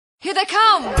Here they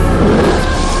come!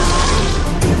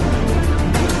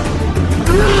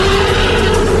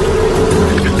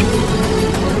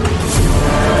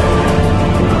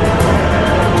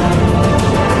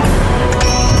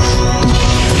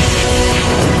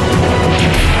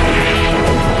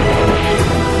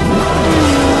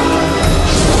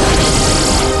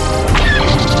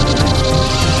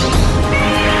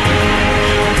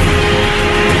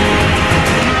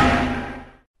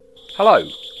 Hello,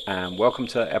 and welcome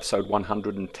to episode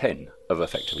 110 of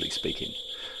Effectively Speaking,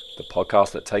 the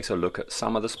podcast that takes a look at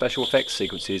some of the special effects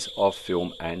sequences of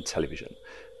film and television,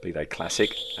 be they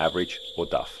classic, average, or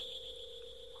duff.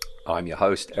 I'm your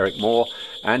host, Eric Moore,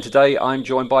 and today I'm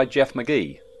joined by Jeff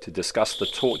McGee to discuss the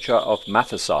torture of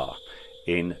Mathesar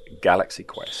in Galaxy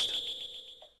Quest.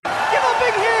 Give a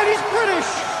big hand, he's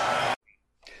British!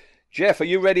 Jeff, are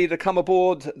you ready to come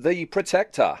aboard the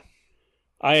Protector?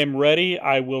 I am ready.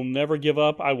 I will never give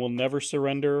up. I will never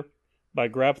surrender. By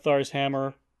Grabthar's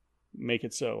hammer, make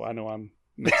it so. I know I'm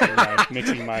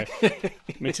mixing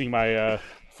my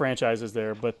franchises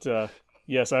there, but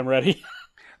yes, I'm ready.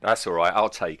 That's all right. I'll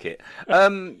take it.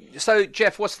 So,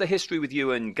 Jeff, what's the history with you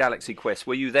and Galaxy Quest?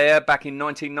 Were you there back in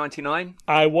 1999?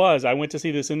 I was. I went to see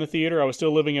this in the theater. I was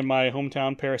still living in my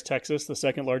hometown, Paris, Texas, the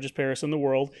second largest Paris in the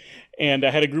world. And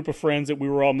I had a group of friends that we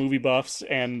were all movie buffs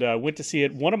and went to see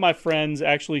it. One of my friends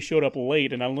actually showed up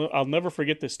late, and I'll never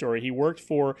forget this story. He worked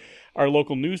for our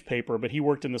local newspaper, but he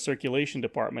worked in the circulation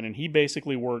department, and he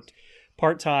basically worked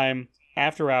part-time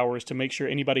after hours to make sure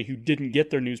anybody who didn't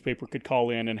get their newspaper could call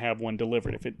in and have one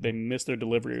delivered if they missed their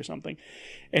delivery or something.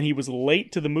 And he was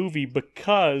late to the movie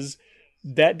because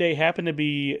that day happened to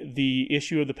be the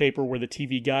issue of the paper where the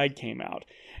TV guide came out.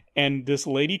 And this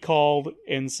lady called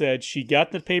and said she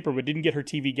got the paper but didn't get her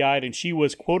TV guide, and she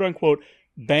was, quote unquote,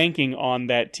 banking on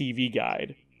that TV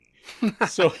guide.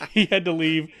 So he had to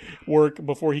leave work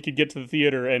before he could get to the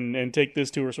theater and take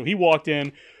this tour. So he walked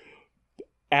in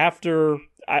after,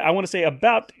 I want to say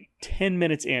about 10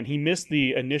 minutes in. He missed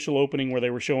the initial opening where they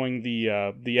were showing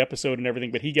the episode and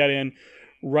everything, but he got in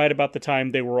right about the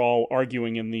time they were all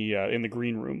arguing in the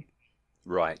green room.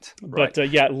 Right. But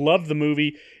yeah, loved the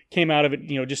movie. Came out of it,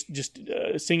 just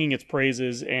singing its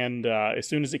praises. And as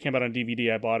soon as it came out on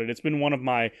DVD, I bought it. It's been one of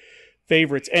my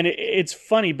favorites. And it's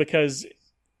funny because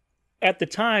at the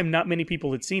time, not many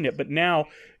people had seen it, but now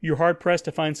you're hard-pressed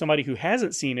to find somebody who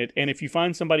hasn't seen it, and if you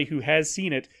find somebody who has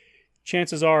seen it,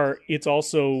 chances are it's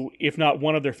also, if not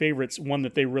one of their favorites, one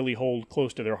that they really hold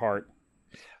close to their heart.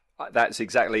 That's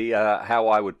exactly how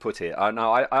I would put it.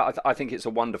 I think it's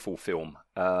a wonderful film.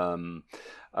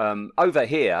 Over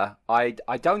here, I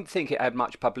don't think it had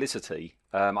much publicity.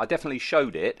 I definitely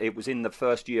showed it. It was in the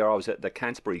first year I was at the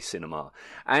Canterbury cinema.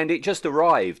 And it just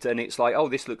arrived, and it's like, oh,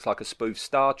 this looks like a spoof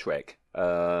Star Trek.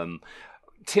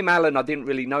 Tim Allen, I didn't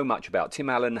really know much about. Tim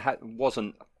Allen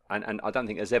wasn't, and I don't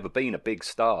think there's ever been a big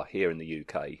star here in the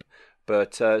UK.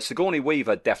 But Sigourney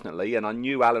Weaver, definitely. And I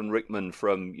knew Alan Rickman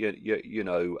from,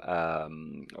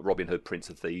 Robin Hood, Prince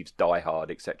of Thieves, Die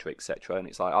Hard, etc., etc. And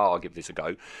it's like, oh, I'll give this a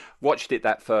go. Watched it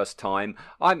that first time.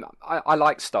 I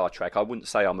like Star Trek. I wouldn't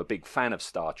say I'm a big fan of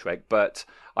Star Trek, but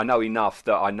I know enough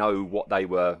that I know what they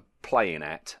were playing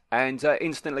at. And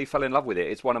instantly fell in love with it.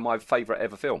 It's one of my favourite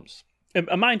ever films.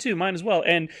 Mine too, mine as well.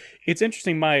 And it's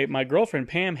interesting, my girlfriend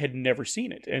Pam had never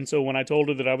seen it. And so when I told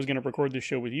her that I was going to record this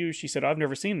show with you, she said, I've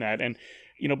never seen that. And,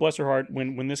 bless her heart,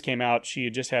 when this came out, she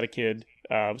had just had a kid.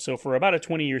 So for about a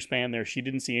 20-year span there, she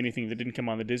didn't see anything that didn't come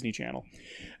on the Disney Channel.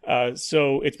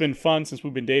 So it's been fun since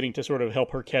we've been dating to sort of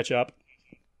help her catch up.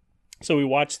 So we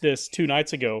watched this 2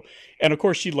 nights ago. And of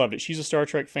course, she loved it. She's a Star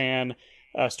Trek fan.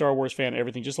 Star Wars fan,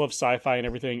 everything, just loves sci-fi and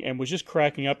everything, and was just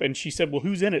cracking up. And she said, well,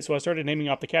 who's in it? So I started naming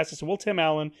off the cast. I said, well, Tim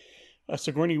Allen,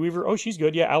 Sigourney Weaver. Oh, she's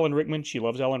good. Yeah, Alan Rickman. She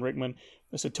loves Alan Rickman.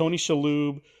 I said, Tony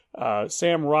Shalhoub,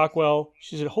 Sam Rockwell.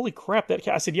 She said, holy crap, that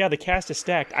cast. I said, yeah, the cast is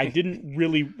stacked. I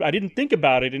didn't think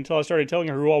about it until I started telling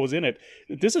her who all was in it.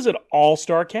 This is an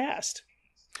all-star cast.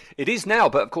 It is now,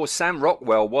 but of course, Sam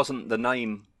Rockwell wasn't the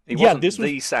name. He wasn't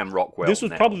the Sam Rockwell. This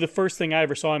was probably the first thing I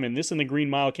ever saw him in. This and The Green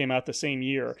Mile came out the same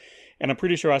year. And I'm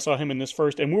pretty sure I saw him in this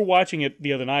first. And we're watching it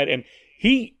the other night. And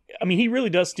he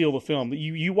really does steal the film.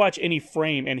 You watch any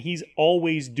frame, and he's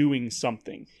always doing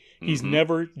something. He's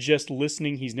never just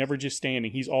listening. He's never just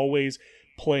standing. He's always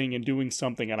playing and doing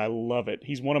something. And I love it.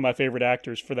 He's one of my favorite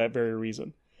actors for that very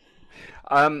reason.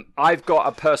 I've got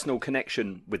a personal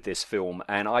connection with this film,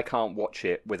 and I can't watch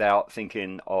it without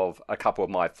thinking of a couple of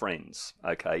my friends.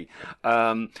 Okay,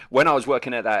 when I was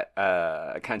working at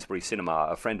that Canterbury cinema,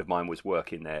 a friend of mine was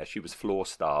working there. She was floor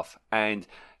staff, and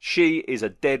she is a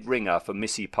dead ringer for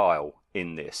Missy Pyle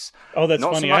in this. Oh, that's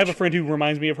funny. I have a friend who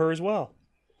reminds me of her as well.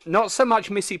 Not so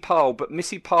much Missy Pyle, but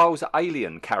Missy Pyle's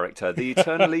alien character, the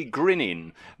eternally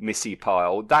grinning Missy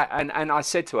Pyle. And I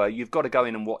said to her, "You've got to go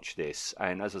in and watch this."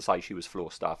 And as I say, she was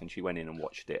floor staff, and she went in and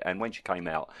watched it. And when she came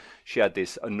out, she had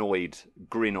this annoyed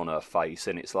grin on her face,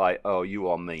 and it's like, "Oh, you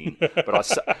are mean."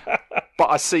 But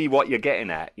I see what you're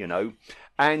getting at, you know.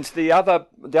 And the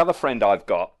other friend I've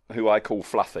got, who I call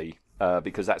Fluffy,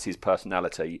 because that's his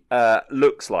personality,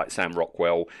 looks like Sam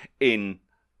Rockwell in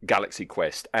Galaxy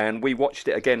Quest, and we watched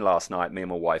it again last night, me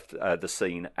and my wife, the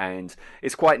scene, and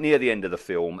it's quite near the end of the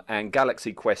film. And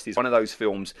Galaxy Quest is one of those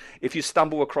films, if you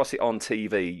stumble across it on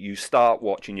TV, you start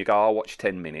watching, you go, I'll watch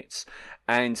 10 minutes,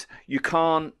 and you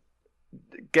can't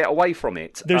get away from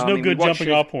it. There's no good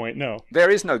jumping off point, no. There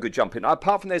is no good jumping,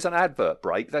 apart from there's an advert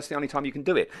break. That's the only time you can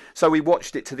do it. So we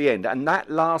watched it to the end, and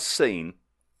that last scene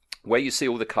where you see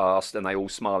all the cast and they all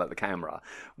smile at the camera,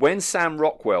 when Sam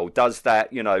Rockwell does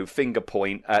that, you know, finger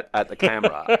point at the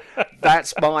camera,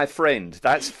 that's my friend,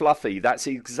 that's Fluffy, that's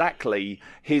exactly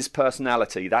his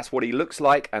personality, that's what he looks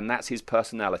like, and that's his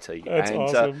personality. That's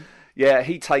awesome. Yeah,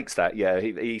 he takes that. Yeah,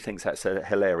 he thinks that's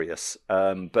hilarious.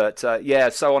 Yeah,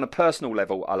 so on a personal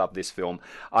level, I love this film.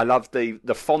 I love the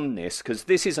fondness, because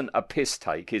this isn't a piss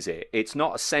take, is it? It's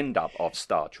not a send-up of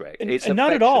Star Trek. It's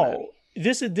not at all.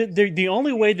 This is the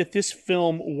only way that this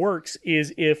film works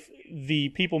is if the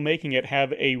people making it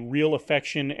have a real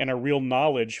affection and a real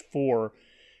knowledge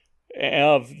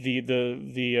of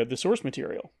the source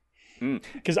material.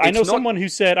 Because I know someone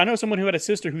who had a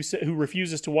sister who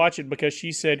refuses to watch it because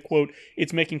she said, quote,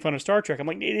 "It's making fun of Star Trek." I'm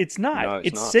like, it's not. No,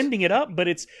 it's not. Sending it up, but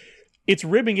it's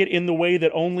ribbing it in the way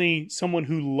that only someone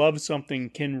who loves something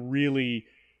can really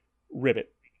rib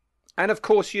it. And of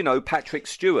course, you know, Patrick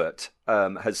Stewart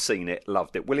has seen it,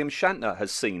 loved it. William Shatner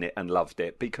has seen it and loved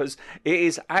it, because it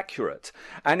is accurate.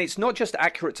 And it's not just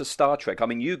accurate to Star Trek. I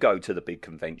mean, you go to the big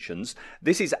conventions.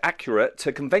 This is accurate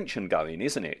to convention going,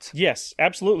 isn't it? Yes,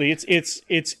 absolutely.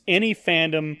 It's any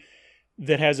fandom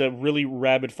that has a really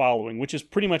rabid following, which is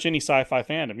pretty much any sci-fi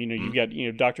fandom. You know, you've got,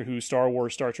 you know, Doctor Who, Star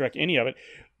Wars, Star Trek, any of it.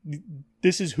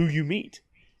 This is who you meet.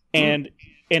 And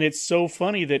it's so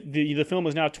funny that the film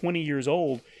is now 20 years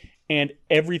old, and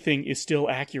everything is still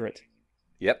accurate.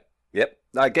 Yep.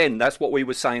 Again, that's what we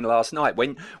were saying last night.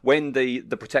 When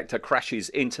the Protector crashes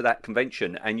into that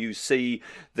convention, and you see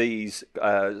these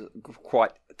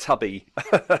quite tubby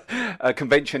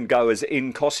convention goers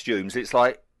in costumes, it's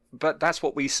like, but that's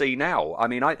what we see now. I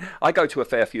mean, I go to a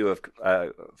fair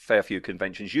few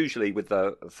conventions, usually with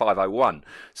the 501,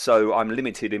 so I'm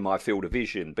limited in my field of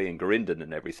vision, being Garinden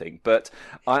and everything. But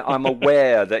I'm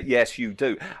aware that yes, you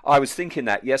do. I was thinking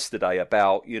that yesterday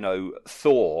about, you know,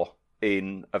 Thor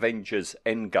in Avengers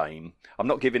Endgame. I'm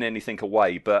not giving anything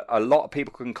away, but a lot of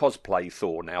people can cosplay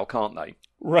Thor now, can't they?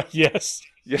 Right? Yes.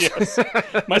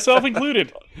 Myself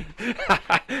included.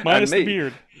 Minus the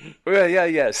beard. Well,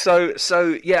 yeah.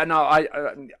 So yeah. No,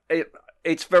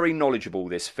 it's very knowledgeable,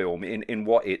 this film, in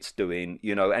what it's doing,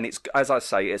 you know, and it's, as I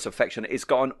say, it's affectionate. It's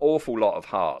got an awful lot of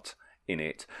heart in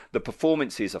it. The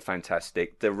performances are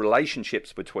fantastic. The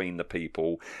relationships between the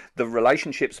people, the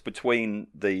relationships between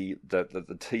the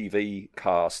TV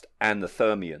cast and the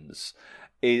Thermians,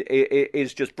 it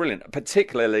is just brilliant.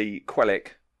 Particularly Quellic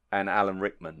and Alan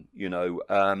Rickman. You know,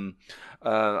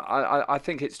 I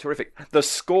think it's terrific. The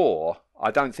score,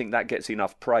 I don't think that gets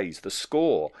enough praise. The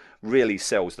score really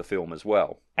sells the film as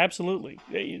well. Absolutely.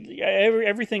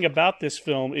 Everything about this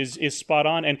film is spot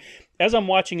on. And as I'm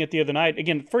watching it the other night,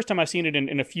 again, first time I've seen it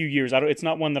in a few years. It's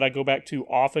not one that I go back to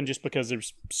often, just because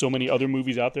there's so many other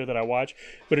movies out there that I watch.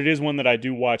 But it is one that I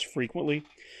do watch frequently.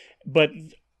 But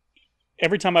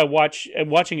every time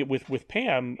watching it with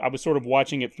Pam, I was sort of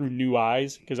watching it through new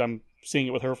eyes, because I'm seeing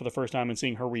it with her for the first time and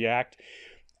seeing her react.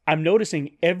 I'm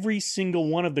noticing every single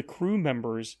one of the crew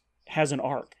members has an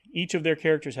arc. Each of their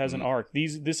characters has an arc.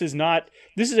 This is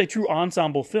a true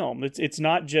ensemble film. It's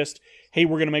not just, hey,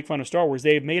 we're going to make fun of Star Wars.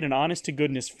 They've made an honest to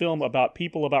goodness film about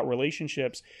people, about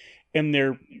relationships, and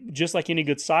they're, just like any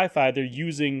good sci-fi, they're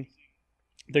using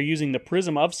the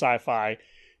prism of sci-fi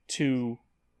to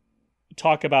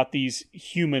talk about these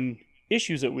human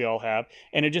issues that we all have.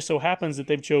 And it just so happens that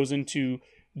they've chosen to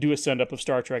do a send-up of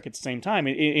Star Trek at the same time,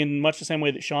 in much the same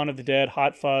way that Shaun of the Dead,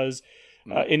 Hot Fuzz,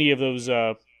 any of those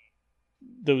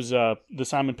the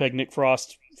Simon Pegg, Nick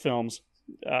Frost films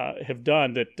have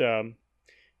done. That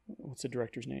what's the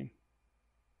director's name?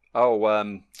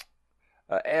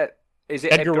 Is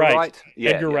it Edgar Wright?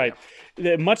 Yeah, Edgar Wright.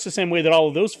 Much the same way that all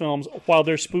of those films, while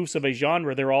they're spoofs of a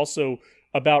genre, they're also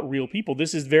about real people.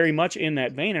 This is very much in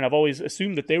that vein, and I've always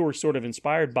assumed that they were sort of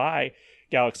inspired by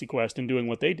Galaxy Quest and doing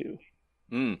what they do.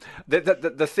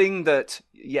 The thing that,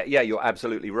 you're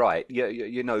absolutely right.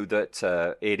 You know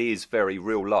that it is very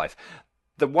real life.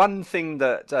 The one thing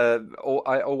that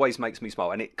always makes me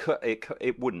smile, and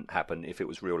it wouldn't happen if it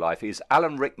was real life, is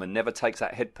Alan Rickman never takes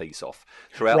that headpiece off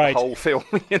throughout the whole film.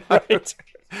 You know?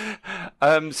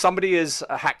 Right. Somebody as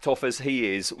hacked off as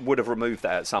he is would have removed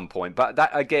that at some point. But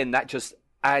that just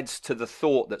adds to the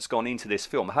thought that's gone into this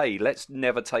film. Hey, let's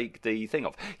never take the thing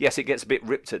off. Yes, it gets a bit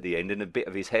ripped at the end and a bit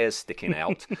of his hair's sticking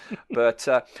out. But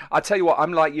I tell you what,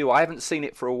 I'm like you. I haven't seen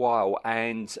it for a while,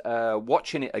 and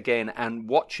watching it again and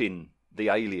watching the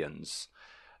aliens,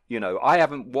 you know, I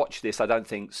haven't watched this, I don't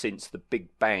think, since the Big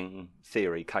Bang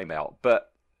Theory came out.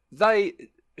 But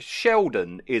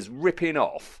Sheldon is ripping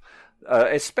off,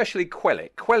 especially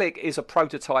Quellic. Quellic is a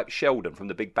prototype Sheldon from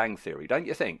the Big Bang Theory, don't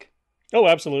you think? Oh,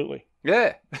 absolutely.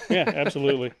 Yeah. Yeah,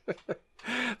 absolutely.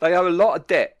 They owe a lot of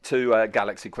debt to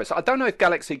Galaxy Quest. I don't know if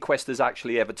Galaxy Quest has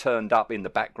actually ever turned up in the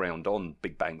background on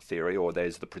Big Bang Theory, or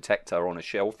there's the Protector on a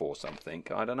shelf or something.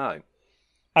 I don't know.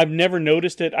 I've never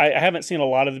noticed it. I haven't seen a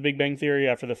lot of the Big Bang Theory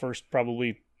after the first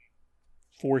probably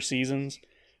 4 seasons,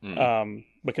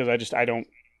 because I don't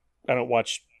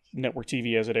watch network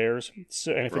TV as it airs.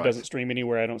 So, and if it doesn't stream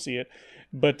anywhere, I don't see it.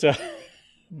 But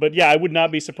yeah, I would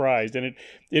not be surprised, and it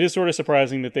is sort of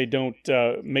surprising that they don't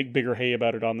make bigger hay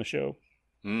about it on the show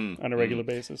on a regular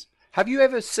basis. Have you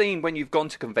ever seen, when you've gone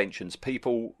to conventions,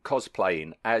 people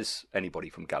cosplaying as anybody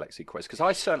from Galaxy Quest? Because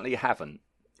I certainly haven't.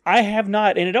 I have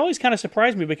not, and it always kind of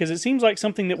surprised me because it seems like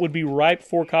something that would be ripe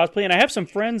for cosplay. And I have some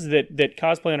friends that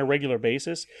cosplay on a regular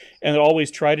basis and always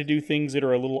try to do things that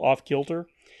are a little off kilter.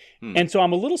 And so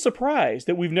I'm a little surprised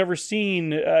that we've never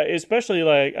seen, especially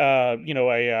like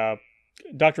a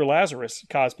Dr. Lazarus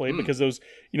cosplay, because those,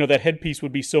 that headpiece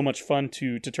would be so much fun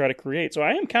to try to create. So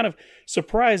I am kind of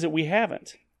surprised that we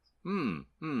haven't. And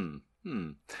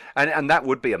that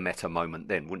would be a meta moment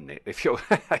then, wouldn't it? If you're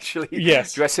actually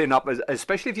dressing up,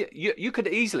 especially if you could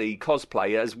easily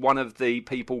cosplay as one of the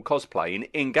people cosplaying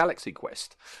in Galaxy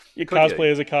Quest. You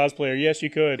cosplay as a cosplayer. Yes, you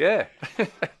could. Yeah.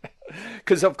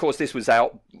 Because, of course, this was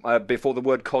out before the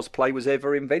word cosplay was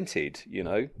ever invented,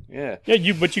 Yeah. Yeah,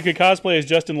 but you could cosplay as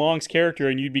Justin Long's character,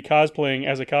 and you'd be cosplaying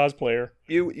as a cosplayer.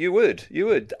 You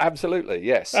would. Absolutely,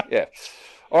 yes. Yeah.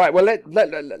 All right, well,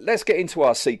 let's get into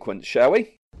our sequence, shall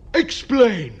we?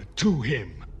 Explain to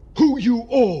him who you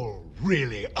all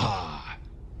really are.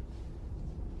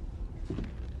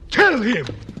 Tell him.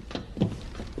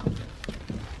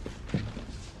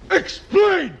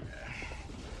 Explain!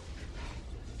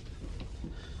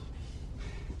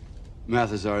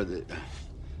 Mathesar,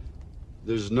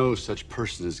 there's no such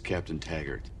person as Captain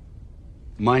Taggart.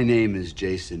 My name is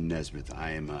Jason Nesmith.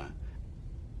 I am an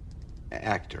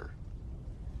actor.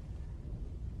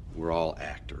 We're all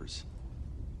actors.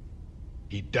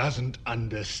 He doesn't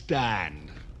understand.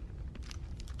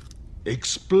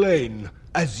 Explain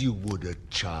as you would a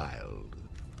child.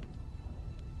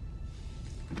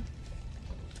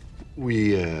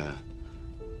 We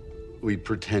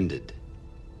pretended.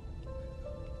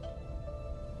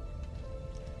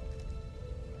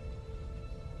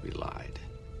 We lied.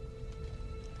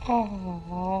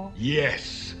 Oh.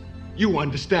 Yes. You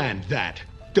understand that,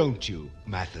 don't you,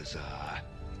 Mathesar?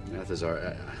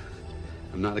 Mathesar,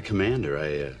 I'm not a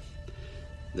commander.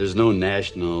 There's no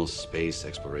National Space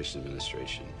Exploration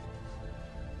Administration.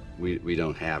 We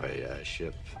don't have a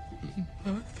ship.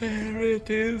 There it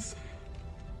is.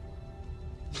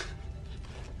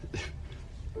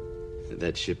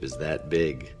 That ship is that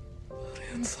big.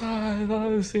 Inside,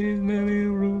 I've seen many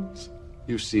rooms.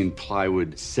 You've seen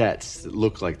plywood sets that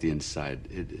look like the inside.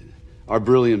 Our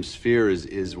beryllium sphere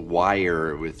is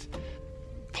wire with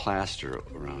plaster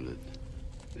around it.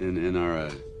 And our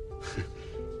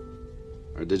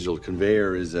our digital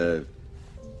conveyor is it's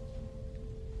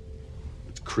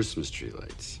Christmas tree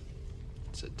lights.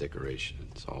 It's a decoration.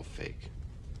 It's all fake.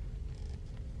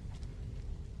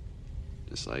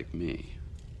 Just like me.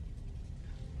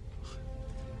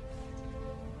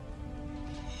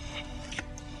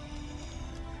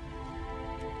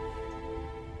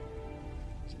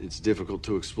 It's difficult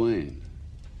to explain.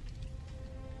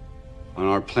 On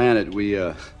our planet, we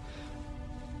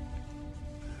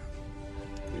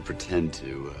pretend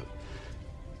to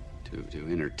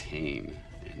entertain,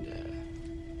 and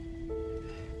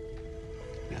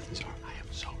Mathesar, I am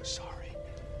so sorry.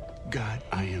 God,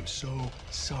 I am so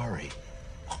sorry.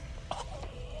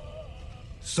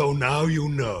 So now you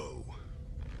know.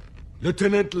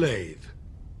 Lieutenant Lathe,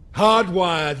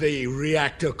 hardwire the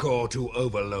reactor core to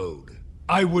overload.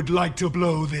 I would like to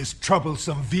blow this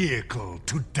troublesome vehicle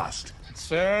to dust.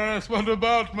 Sirs, what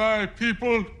about my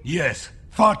people? Yes,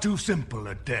 far too simple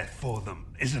a death for them,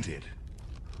 isn't it?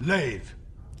 Lave,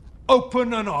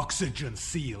 open an oxygen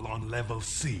seal on level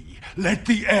C. Let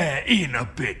the air in a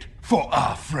bit for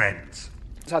our friends.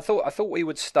 So I thought we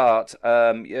would start.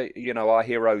 You know, our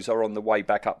heroes are on the way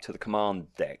back up to the command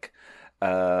deck.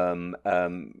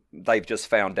 They've just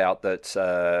found out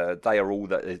that they are all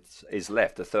that is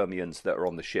left. The Thermians that are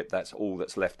on the ship, that's all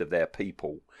that's left of their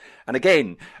people. And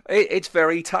again, it's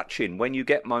very touching when you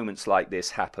get moments like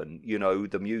this happen. You know,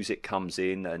 the music comes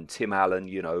in, and Tim Allen,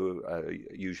 you know,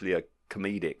 usually a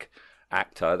comedic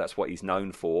actor, that's what he's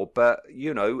known for. But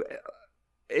you know,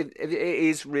 it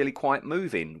is really quite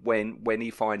moving when he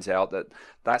finds out that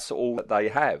that's all that they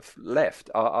have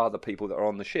left are the people that are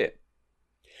on the ship.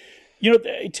 You know,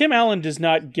 Tim Allen does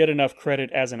not get enough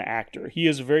credit as an actor. He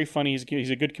is very funny.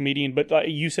 He's a good comedian, but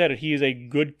you said it. He is a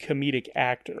good comedic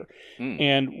actor.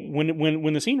 And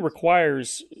when the scene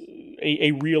requires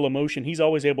a real emotion, he's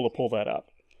always able to pull that up.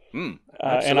 And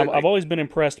I've always been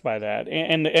impressed by that.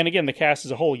 And again, the cast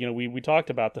as a whole. You know, we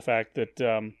talked about the fact that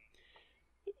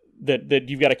that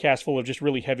you've got a cast full of just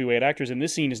really heavyweight actors, and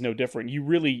this scene is no different. You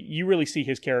really see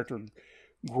his character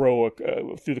grow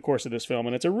through the course of this film,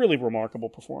 and it's a really remarkable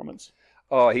performance.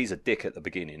 Oh, he's a dick at the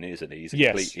beginning, isn't he? He's a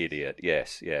complete idiot.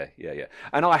 Yes, yeah.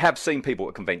 And I have seen people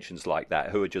at conventions like that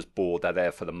who are just bored. They're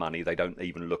there for the money. They don't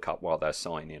even look up while they're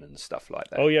signing and stuff like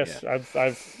that. Oh, yes. Yeah.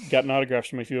 I've gotten autographs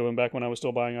from a few of them back when I was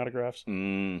still buying autographs.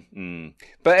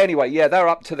 But anyway, yeah, they're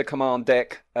up to the command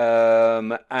deck,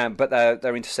 but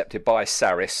they're intercepted by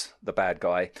Saris, the bad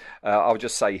guy. I'll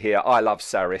just say here, I love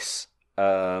Saris.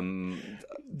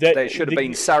 There should have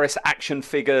been Saris action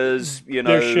figures, you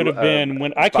know. There should have been.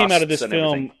 When I came out of this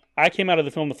film, I came out of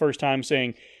the film the first time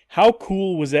saying, how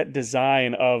cool was that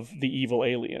design of the evil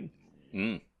alien?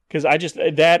 Because I just,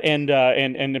 that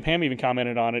and Pam even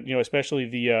commented on it, you know, especially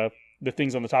the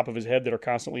things on the top of his head that are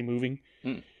constantly moving.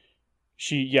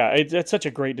 It's such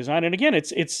a great design. And again,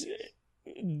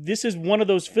 this is one of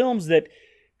those films that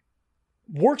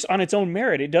works on its own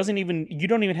merit. You don't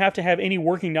even have to have any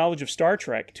working knowledge of Star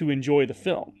Trek to enjoy the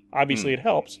film. Obviously it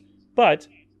helps, but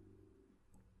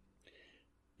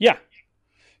yeah.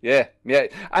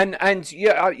 And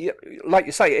like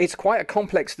you say, it's quite a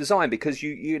complex design because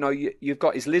you've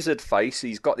got his lizard face,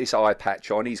 he's got this eye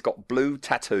patch on, he's got blue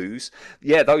tattoos,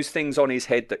 those things on his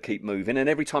head that keep moving, and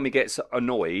every time he gets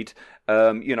annoyed,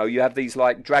 you have these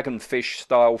like dragonfish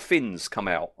style fins come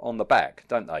out on the back,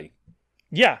 don't they?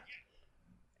 Yeah.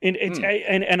 And it's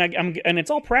and it's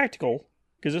all practical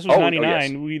because this was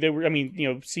 '99. Yes.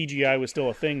 CGI was still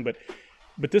a thing, but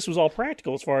this was all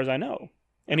practical as far as I know.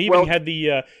 And he even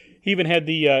had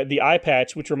the eye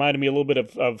patch, which reminded me a little bit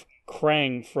of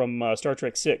Krang from Star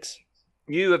Trek VI.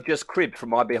 You have just cribbed from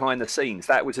my behind the scenes.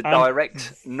 That was a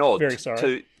direct nod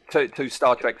to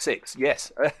Star Trek VI.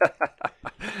 Yes,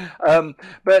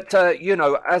 but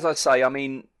as I say, I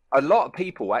mean, a lot of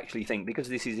people actually think, because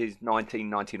this is his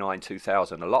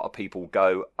 1999-2000, a lot of people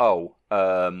go,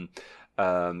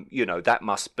 that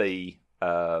must be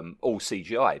all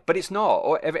CGI. But it's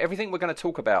not. Everything we're going to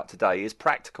talk about today is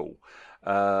practical.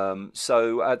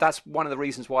 So that's one of the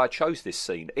reasons why I chose this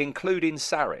scene, including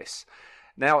Saris.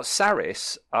 Now,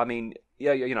 Saris, I mean,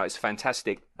 it's a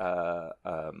fantastic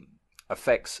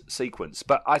effects sequence,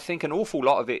 but I think an awful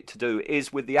lot of it to do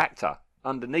is with the actor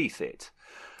underneath it.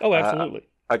 Oh, absolutely.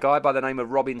 A guy by the name of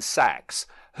Robin Sachs,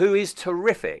 who is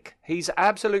terrific. He's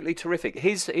absolutely terrific.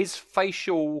 His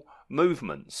facial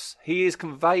movements, he is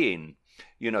conveying,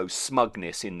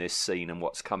 smugness in this scene and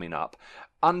what's coming up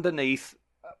underneath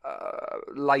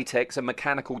latex and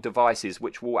mechanical devices,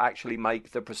 which will actually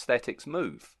make the prosthetics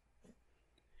move.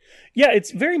 Yeah,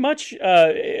 it's very much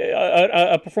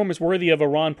a performance worthy of a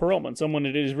Ron Perlman, someone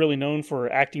that is really known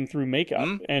for acting through makeup.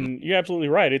 And you're absolutely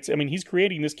right. He's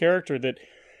creating this character that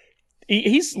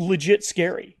he's legit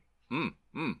scary.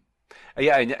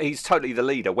 Yeah, and he's totally the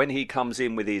leader. When he comes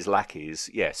in with his lackeys,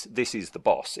 yes, this is the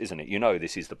boss, isn't it?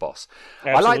 This is the boss.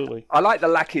 Absolutely. I like the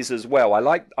lackeys as well. I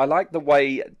like the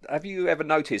way. Have you ever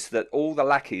noticed that all the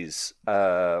lackeys,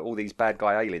 all these bad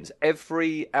guy aliens,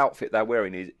 every outfit they're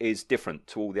wearing is different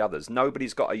to all the others.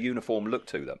 Nobody's got a uniform look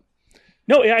to them.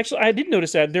 No, actually, I did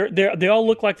notice that. They all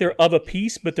look like they're of a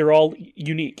piece, but they're all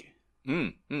unique.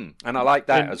 And I like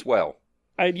that as well.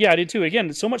 I did too.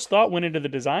 Again, so much thought went into the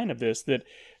design of this that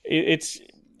it's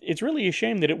really a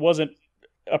shame that it wasn't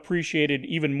appreciated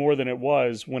even more than it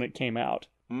was when it came out.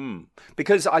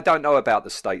 Because I don't know about the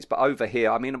States, but over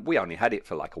here, I mean, we only had it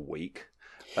for like a week.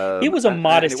 It was a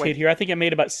modest hit here. I think it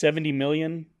made about $70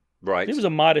 million. Right. It was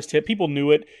a modest hit. People knew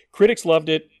it. Critics loved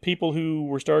it. People who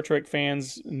were Star Trek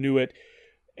fans knew it.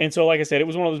 And so, like I said, it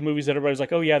was one of those movies that everybody was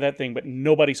like, "Oh yeah, that thing," but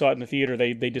nobody saw it in the theater.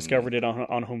 They discovered it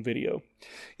on home video,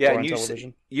 Yeah, or and on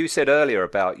television. you said earlier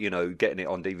about getting it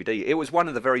on DVD. It was one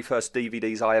of the very first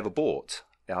DVDs I ever bought.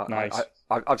 Nice.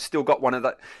 I've still got one of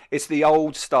that. It's the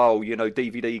old style,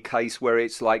 DVD case where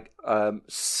it's like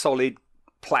solid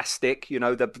plastic,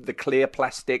 the clear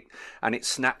plastic, and it's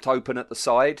snapped open at the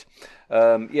side.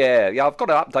 Yeah, I've got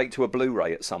to update to a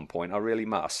Blu-ray at some point. I really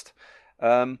must.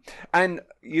 And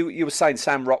you were saying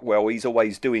Sam Rockwell, he's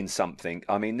always doing something.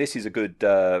 I mean, this is a good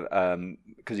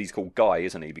because he's called Guy,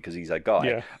 isn't he? Because he's a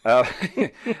guy.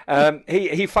 Yeah.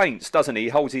 He faints, doesn't he? He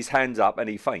holds his hands up and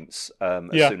he faints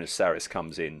as soon as Saris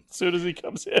comes in. As soon as he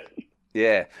comes in.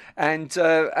 Yeah, and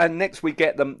next we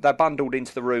get them. They're bundled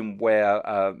into the room where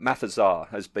Mathesar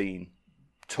has been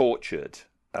tortured,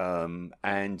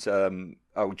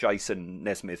 Jason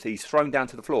Nesmith, he's thrown down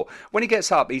to the floor. When he gets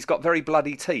up, he's got very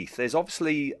bloody teeth. There's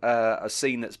obviously a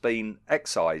scene that's been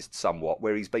excised somewhat,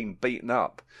 where he's been beaten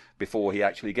up before he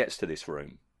actually gets to this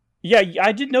room. Yeah,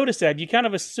 I did notice that. You kind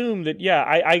of assume that. Yeah,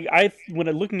 I when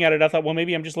looking at it, I thought, well,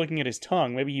 maybe I'm just looking at his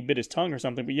tongue. Maybe he bit his tongue or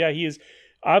something. But yeah, he has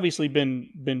obviously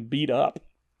been beat up.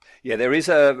 Yeah, there is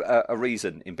a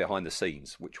reason in behind the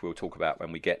scenes, which we'll talk about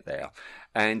when we get there.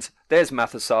 And there's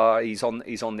Mathesar. He's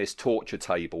on this torture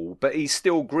table, but he's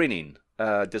still grinning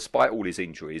despite all his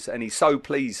injuries, and he's so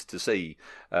pleased to see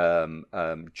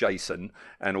Jason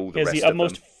and all the rest of them. He has the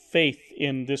utmost faith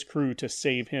in this crew to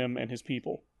save him and his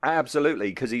people. Absolutely,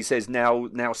 because he says, "Now,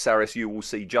 Saris, you will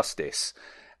see justice."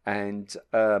 And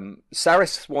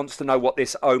Saris wants to know what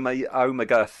this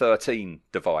Omega 13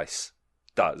 device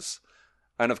does.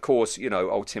 And of course,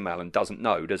 old Tim Allen doesn't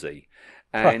know, does he?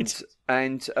 And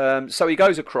so he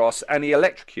goes across and he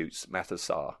electrocutes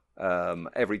Mathesar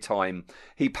every time.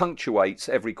 He punctuates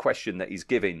every question that he's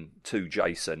giving to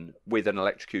Jason with an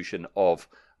electrocution of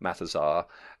Mathesar,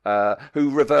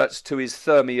 who reverts to his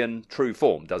Thermian true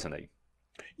form, doesn't he?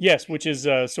 Yes, which is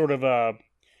sort of a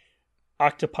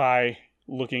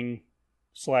octopi-looking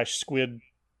 /squid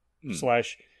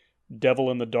 / devil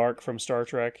in the dark from Star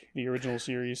Trek, the original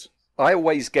series. I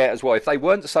always get as well, if they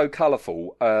weren't so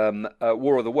colourful,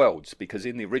 War of the Worlds, because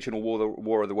in the original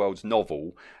War of the Worlds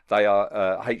novel, they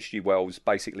are H.G. Wells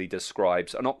basically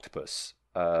describes an octopus.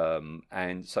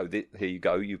 And so here you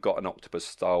go, you've got an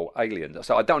octopus-style alien.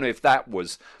 So I don't know if that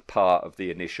was part of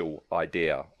the initial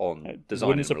idea on designing.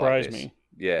 Wouldn't surprise me.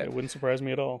 Yeah, it wouldn't surprise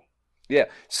me at all. Yeah,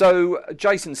 so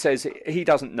Jason says he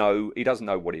doesn't know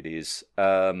what it is,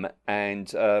 and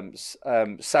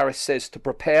Saris says to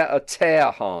prepare a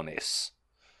tear harness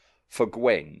for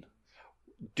Gwen.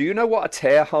 Do you know what a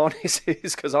tear harness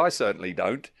is? Because I certainly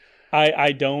don't.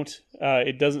 I don't.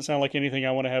 It doesn't sound like anything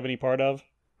I want to have any part of.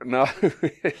 No.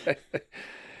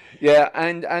 Yeah,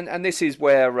 and this is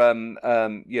where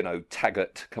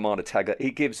Taggart, Commander Taggart,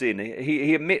 he gives in.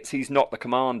 He admits he's not the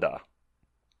commander.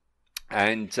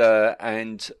 And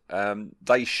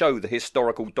they show the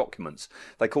historical documents.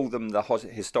 They call them the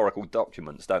historical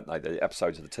documents, don't they? The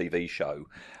episodes of the TV show,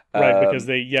 right? Because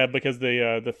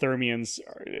the Thermians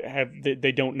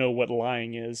they don't know what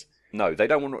lying is. No, they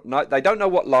don't know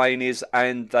what lying is,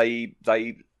 and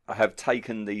they have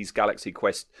taken these Galaxy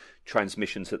Quest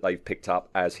transmissions that they've picked up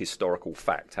as historical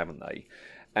fact, haven't they?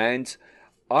 And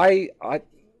I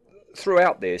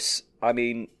throughout this, I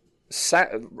mean.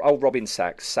 Old Robin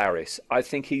Sachs, Saris, I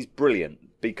think he's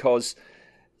brilliant because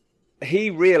he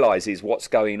realises what's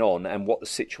going on and what the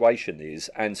situation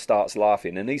is and starts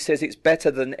laughing. And he says it's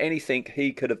better than anything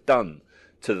he could have done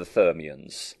to the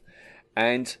Thermians.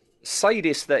 And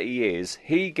sadist that he is,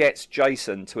 he gets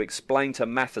Jason to explain to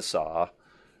Mathesar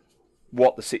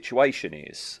what the situation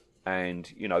is.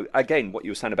 And, again, what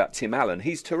you were saying about Tim Allen,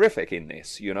 he's terrific in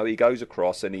this. He goes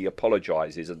across and he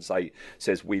apologises and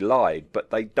says we lied,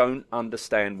 but they don't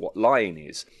understand what lying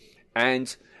is.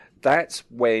 And that's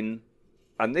when,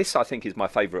 and this I think is my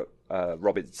favourite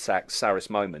Robin Sachs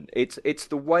Saris moment. It's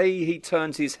the way he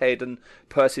turns his head and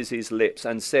purses his lips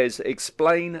and says,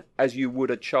 explain as you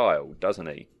would a child, doesn't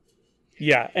he?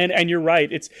 Yeah, and you're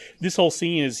right. This whole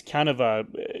scene is kind of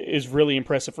is really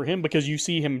impressive for him because you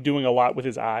see him doing a lot with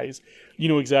his eyes. You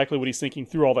know exactly what he's thinking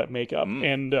through all that makeup,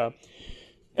 and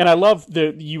I love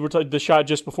the shot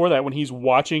just before that when he's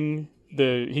watching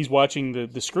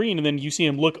the screen, and then you see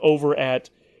him look over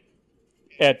at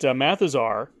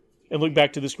Mathesar and look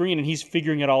back to the screen, and he's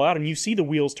figuring it all out, and you see the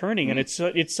wheels turning, and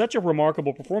it's such a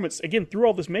remarkable performance. Again, through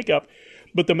all this makeup.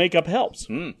 But the makeup helps.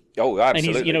 Oh,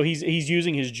 absolutely. And he's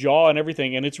using his jaw and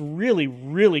everything, and it's really,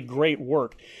 really great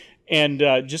work. And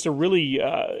just a really,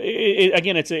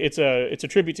 it's a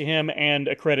tribute to him and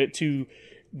a credit to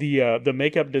the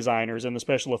makeup designers and the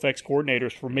special effects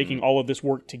coordinators for making all of this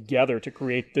work together to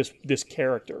create this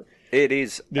character. It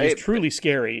is. That is truly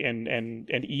scary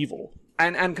and evil.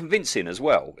 And convincing as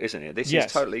well, isn't it? This Yes.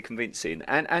 is totally convincing.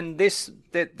 And this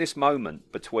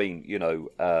moment between,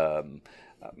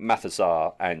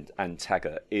 Mathesar and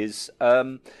Taggart is,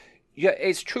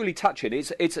 it's truly touching.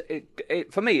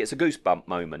 It for me, it's a goosebump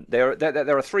moment. There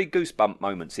are three goosebump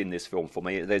moments in this film for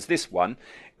me. There's this one.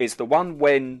 It's the one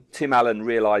when Tim Allen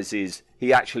realizes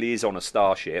he actually is on a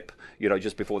starship,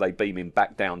 just before they beam him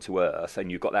back down to Earth,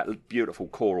 and you've got that beautiful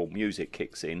choral music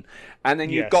kicks in. And then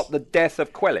you've got the death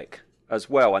of Quellic as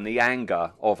well, and the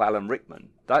anger of Alan Rickman.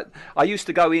 I used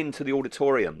to go into the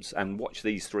auditoriums and watch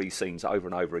these three scenes over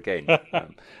and over again.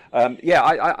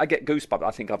 I get goosebumps.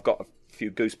 I think I've got a few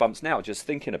goosebumps now just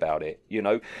thinking about it,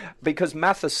 because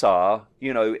Mathesar,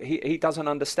 he doesn't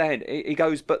understand. He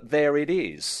goes, but there it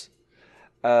is.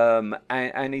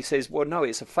 And he says, well, no,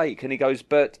 it's a fake. And he goes,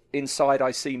 but inside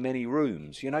I see many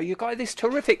rooms. You've got this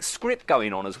terrific script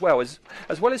going on as well as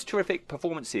terrific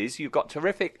performances. You've got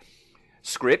terrific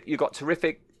script, you've got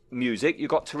terrific music, you've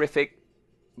got terrific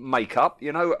makeup.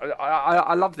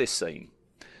 I love this scene,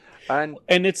 and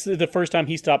it's the first time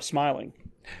he stopped smiling.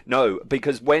 No,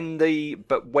 because when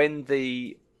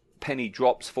the penny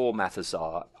drops for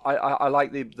Mathesar, I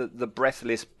like the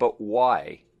breathless but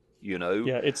why,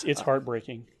 Yeah, it's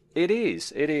heartbreaking. It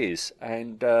is,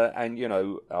 and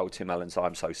Tim Allen's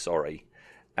I'm so sorry.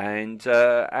 And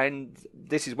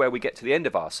this is where we get to the end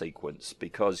of our sequence,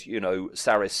 because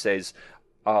Saris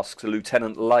asks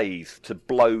Lieutenant Lathe to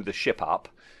blow the ship up,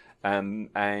 and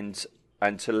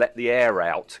to let the air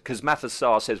out, because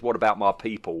Mathesar says, "What about my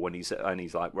people?" And he's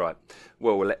like, "Right,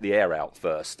 well, we'll let the air out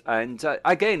first." And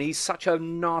again, he's such a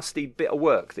nasty bit of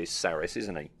work, this Saris,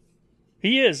 isn't he?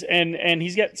 He is, and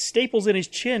he's got staples in his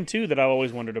chin too that I've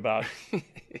always wondered about.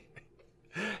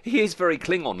 He is very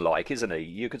Klingon-like, isn't he?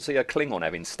 You could see a Klingon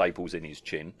having staples in his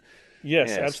chin.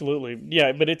 Yes, absolutely.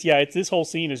 Yeah, but it's this whole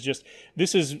scene is just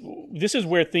this is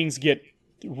where things get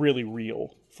really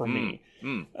real for me,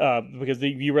 because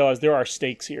you realize there are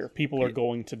stakes here. People are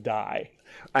going to die.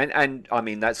 And I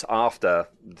mean, that's after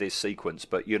this sequence,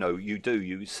 but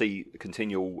you see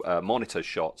continual monitor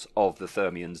shots of the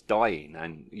Thermians dying,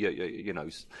 and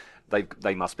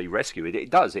they must be rescued. It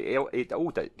does. It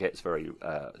all gets very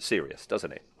serious,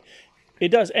 doesn't it? It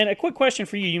does. And a quick question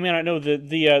for you: you may not know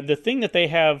the thing that they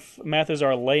have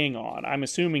Mathesar laying on. I'm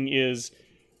assuming is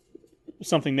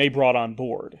something they brought on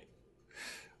board.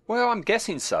 Well, I'm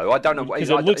guessing so. I don't know. Because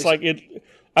it looks like it.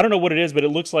 I don't know what it is, but it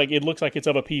looks like it's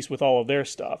of a piece with all of their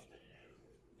stuff.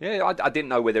 Yeah, I didn't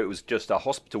know whether it was just a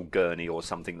hospital gurney or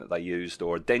something that they used,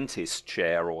 or a dentist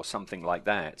chair or something like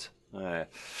that.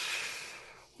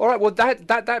 All right, well,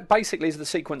 that basically is the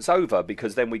sequence over,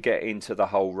 because then we get into the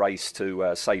whole race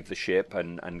to save the ship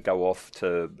and go off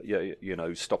to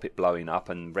stop it blowing up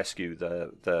and rescue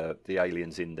the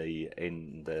aliens in the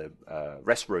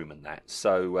restroom and that.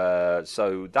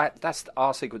 So that's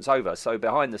our sequence over. So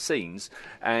behind the scenes,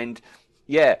 and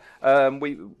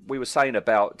we were saying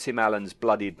about Tim Allen's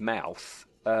bloodied mouth.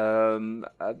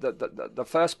 The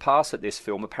first pass at this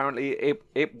film, apparently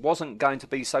it wasn't going to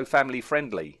be so family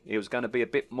friendly. It was going to be a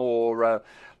bit more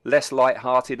less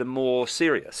light-hearted and more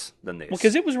serious than this. Well,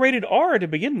 because it was rated R to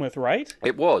begin with, right?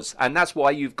 It was, and that's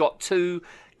why you've got two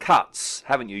cuts,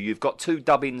 haven't you? You've got two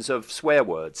dubbings of swear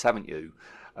words, haven't you?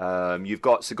 You've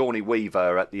got Sigourney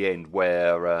Weaver at the end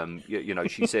where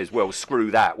she says, "Well,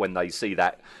 screw that," when they see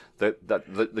that the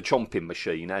chomping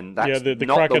machine, and that's the not the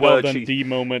Crocodile word Dundee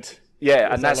moment.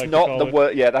 Yeah, and that's not the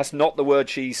word. Yeah, that's not the word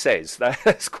she says.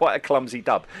 That's quite a clumsy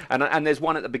dub. And there's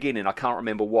one at the beginning. I can't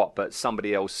remember what, but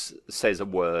somebody else says a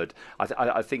word.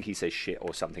 I think he says shit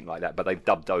or something like that. But they've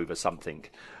dubbed over something.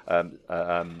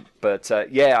 Apparently,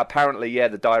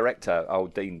 the director,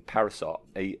 Dean Parasot,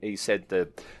 he said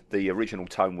the original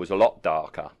tone was a lot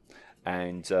darker,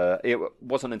 and it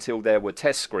wasn't until there were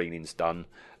test screenings done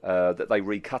that they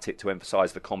recut it to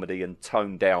emphasise the comedy and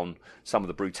tone down some of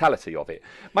the brutality of it.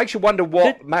 Makes you wonder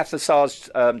what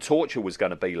Mathesar's torture was going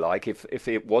to be like if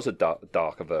it was a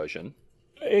darker version.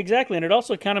 Exactly, and it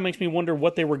also kind of makes me wonder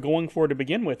what they were going for to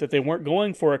begin with, if they weren't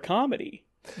going for a comedy.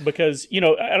 Because, I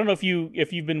don't know if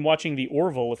you've been watching The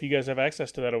Orville, if you guys have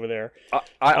access to that over there.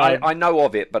 I know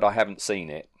of it, but I haven't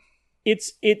seen it.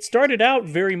 It started out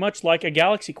very much like a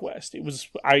Galaxy Quest.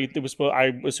 I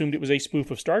assumed it was a spoof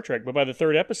of Star Trek, but by the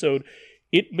third episode,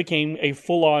 it became a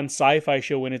full-on sci-fi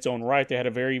show in its own right. They had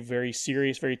a very, very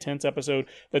serious, very tense episode.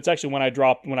 That's actually when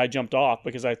I jumped off,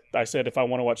 because I said if I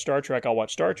want to watch Star Trek, I'll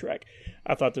watch Star Trek.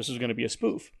 I thought this was going to be a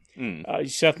spoof.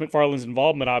 Seth MacFarlane's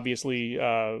involvement obviously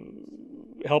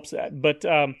helps that, but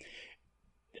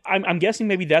I'm guessing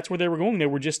maybe that's where they were going. They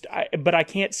were just, but I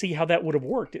can't see how that would have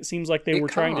worked. It seems like they were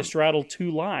trying to straddle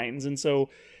two lines, and so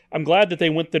I'm glad that they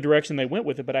went the direction they went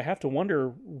with it, but I have to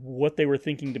wonder what they were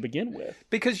thinking to begin with.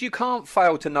 Because you can't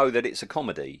fail to know that it's a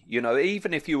comedy. You know,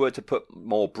 even if you were to put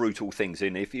more brutal things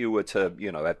in, if you were to, you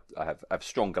know, have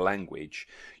stronger language,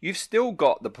 you've still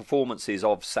got the performances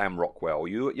of Sam Rockwell.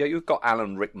 You've got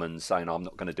Alan Rickman saying, "I'm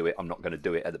not going to do it. I'm not going to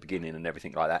do it" at the beginning and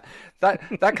everything like that.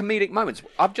 That comedic moments.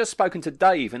 I've just spoken to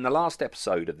Dave in the last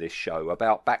episode of this show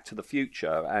about Back to the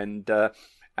Future, and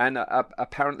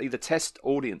apparently the test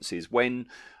audiences when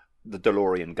the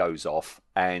DeLorean goes off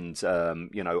and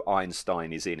you know,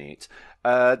 Einstein is in it,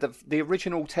 the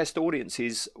original test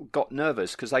audiences got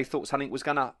nervous because they thought something was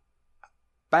going to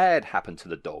bad happen to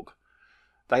the dog.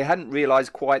 They hadn't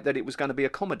realised quite that it was going to be a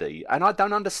comedy, and I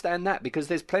don't understand that, because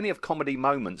there's plenty of comedy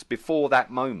moments before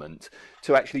that moment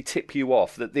to actually tip you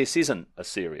off that this isn't a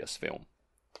serious film.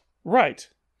 Right.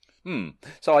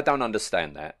 So I don't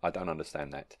understand that.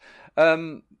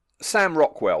 Sam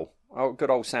Rockwell. Oh, good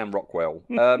old Sam Rockwell.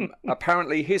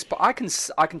 Apparently I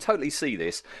can totally see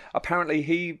this. Apparently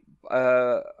he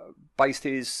based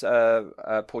his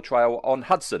portrayal on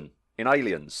Hudson in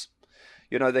Aliens.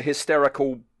 You know, the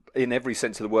hysterical, in every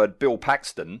sense of the word, Bill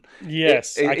Paxton.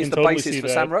 Yes, I can is the totally basis see for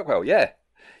that. Sam Rockwell. Yeah,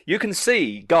 you can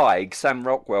see Sam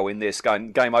Rockwell in this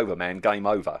going, "Game over, man, game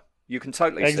over." You can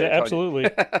totally see it. Absolutely.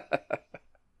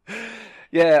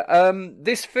 Yeah,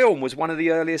 this film was one of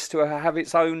the earliest to have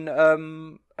its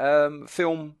own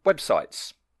film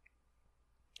websites.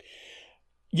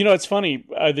 You know, it's funny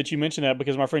that you mentioned that,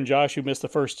 because my friend Josh, who missed the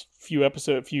first few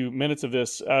minutes of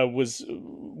this, was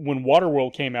when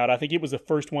Waterworld came out. I think it was the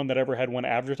first one that ever had one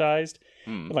advertised,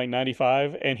 in like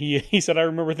 '95. And he said, I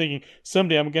remember thinking,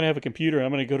 someday I'm going to have a computer and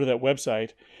I'm going to go to that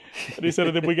website. And he said,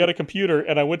 and then we got a computer,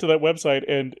 and I went to that website,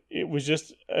 and it was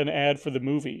just an ad for the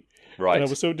movie. Right. And I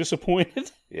was so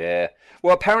disappointed. Yeah.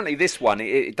 Well, apparently this one,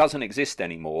 it doesn't exist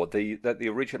anymore. The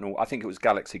original, I think it was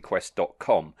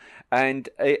galaxyquest.com, and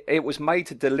it was made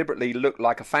to deliberately look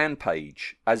like a fan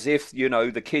page, as if, you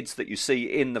know, the kids that you see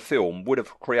in the film would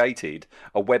have created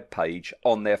a web page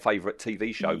on their favourite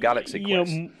TV show, Galaxy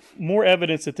Quest. You know, more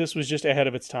evidence that this was just ahead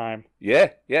of its time.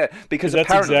 Yeah, because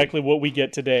that's exactly what we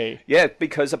get today. Yeah,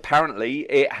 because apparently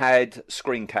it had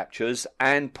screen captures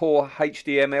and poor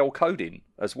HTML coding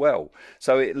as well,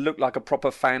 so it looked like a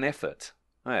proper fan effort.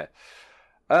 Yeah.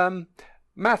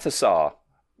 Mathesar,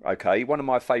 okay, one of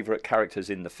my favourite characters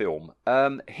in the film.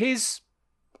 His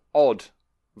odd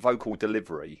vocal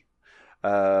delivery,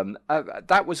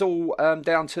 that was all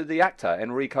down to the actor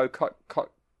Enrico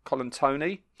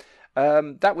Colantoni.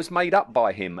 That was made up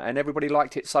by him, and everybody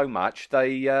liked it so much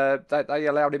they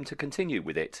allowed him to continue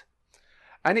with it.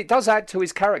 And it does add to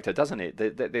his character, doesn't it?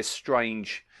 This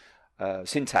strange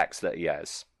syntax that he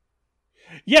has.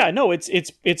 Yeah, no,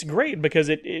 it's great, because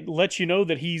it lets you know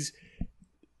that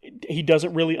he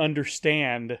doesn't really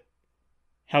understand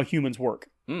how humans work.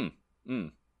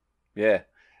 Yeah.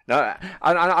 No,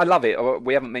 I love it.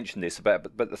 We haven't mentioned this,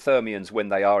 but the Thermians, when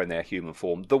they are in their human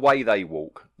form, the way they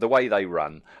walk, the way they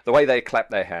run, the way they clap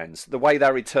their hands, the way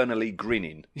they're eternally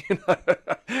grinning. You know,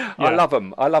 yeah. I love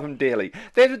them. I love them dearly.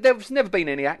 There's never been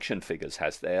any action figures,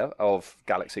 has there, of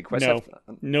Galaxy Quest?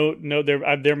 No.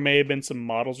 There may have been some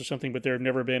models or something, but there have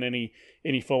never been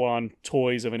any full-on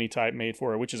toys of any type made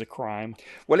for it, which is a crime.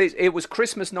 Well, it was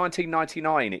Christmas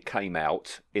 1999. It came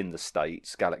out in the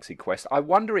States, Galaxy Quest. I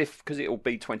wonder if, because it will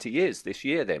be 20 years this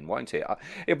year then, won't it?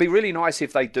 It'd be really nice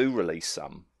if they do release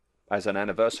some as an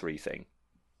anniversary thing.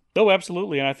 Oh,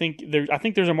 absolutely, and I think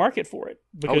there's a market for it,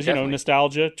 because you know,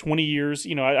 nostalgia, 20 years.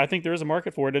 You know, I think there is a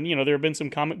market for it, and you know, there have been some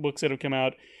comic books that have come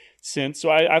out since, so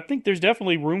I think there's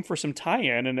definitely room for some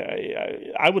tie-in, and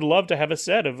I would love to have a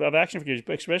set of action figures,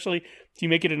 especially if you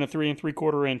make it in a 3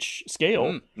 3/4 inch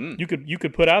scale. You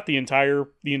could put out the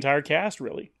entire cast,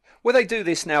 really. Well, they do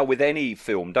this now with any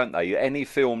film, don't they? Any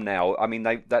film now, I mean,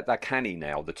 they're canny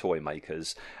now, the toy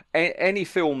makers. Any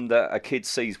film that a kid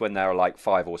sees when they're like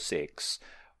 5 or 6,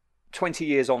 20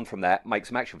 years on from that, make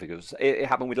some action figures. It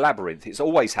happened with Labyrinth. It's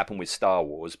always happened with Star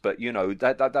Wars, but you know,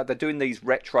 they're doing these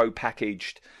retro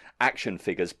packaged action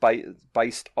figures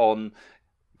based on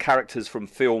characters from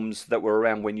films that were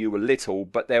around when you were little,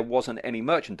 but there wasn't any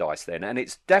merchandise then, and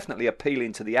it's definitely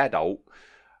appealing to the adult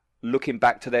looking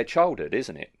back to their childhood,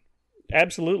 isn't it?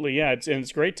 Absolutely, yeah.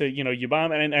 It's great to, you know, you buy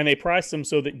them, and they price them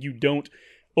so that you don't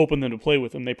open them to play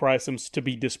with them. They price them to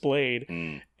be displayed.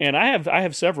 And I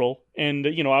have several, and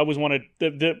you know, I always wanted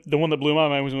the one that blew my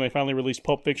mind was when they finally released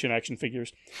Pulp Fiction action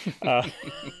figures.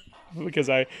 because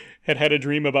I had a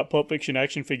dream about Pulp Fiction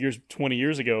action figures 20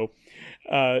 years ago.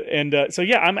 So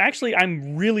yeah,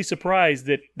 I'm really surprised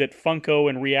that Funko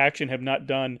and Reaction have not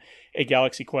done a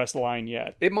Galaxy Quest line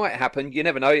yet. It might happen. You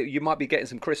never know. You might be getting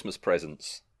some Christmas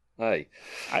presents. Hey,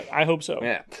 I hope so.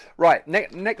 Yeah. Right.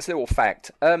 Next little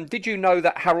fact. Did you know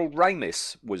that Harold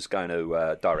Ramis was going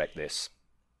to direct this?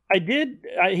 I did.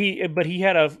 But he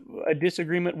had a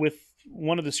disagreement with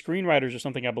one of the screenwriters or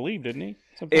something, I believe, didn't he?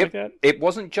 Something like that? It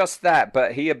wasn't just that,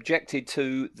 but he objected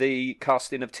to the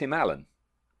casting of Tim Allen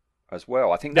as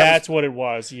well. I think that's what it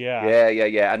was. Yeah.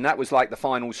 Yeah. And that was like the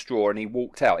final straw, and he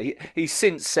walked out. He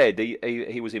since said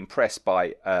he was impressed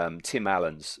by Tim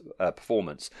Allen's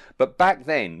performance, but back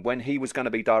then when he was going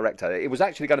to be director, it was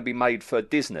actually going to be made for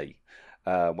Disney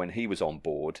when he was on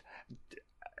board.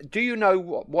 Do you know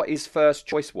what his first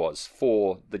choice was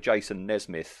for the Jason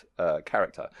Nesmith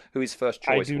character? Who his first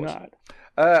choice was? I do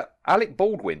not. Alec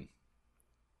Baldwin.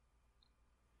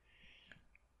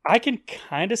 I can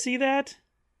kind of see that.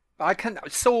 I can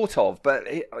sort of, but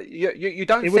you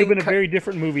don't. It would have been a very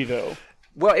different movie, though.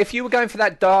 Well, if you were going for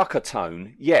that darker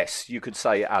tone, yes, you could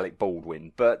say Alec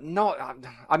Baldwin, but not.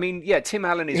 I mean, yeah, Tim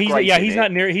Allen is great. Yeah, he's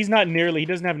not nearly. He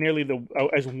doesn't have nearly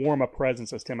as warm a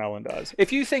presence as Tim Allen does.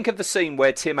 If you think of the scene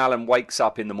where Tim Allen wakes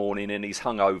up in the morning and he's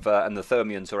hungover, and the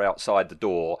Thermians are outside the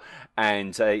door,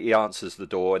 and he answers the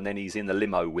door, and then he's in the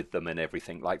limo with them and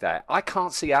everything like that, I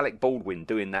can't see Alec Baldwin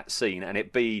doing that scene and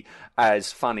it be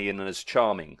as funny and as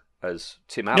charming as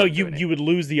Tim Allen. No, you would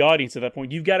lose the audience at that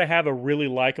point. You've got to have a really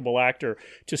likable actor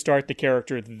to start the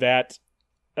character that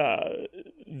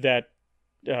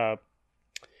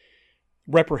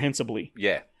reprehensibly.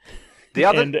 Yeah. The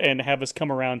other and have us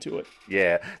come around to it.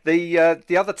 Yeah.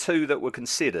 The other two that were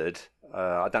considered,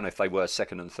 I don't know if they were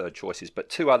second and third choices,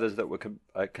 but two others that were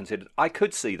considered, I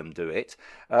could see them do it.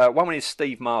 One is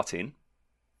Steve Martin.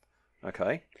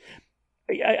 Okay.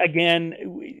 Again,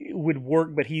 would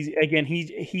work, but he's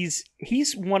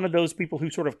one of those people who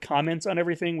sort of comments on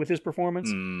everything with his performance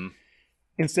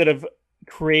instead of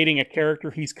creating a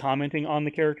character. He's commenting on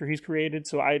the character he's created.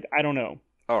 So I don't know.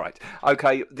 All right,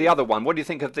 okay. The other one. What do you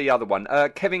think of the other one?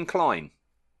 Kevin Kline.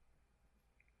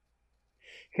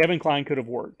 Kevin Kline could have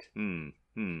worked. Could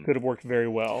have worked very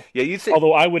well. Yeah, you think?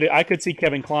 Although I could see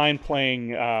Kevin Kline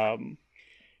playing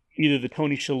either the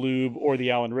Tony Shalhoub or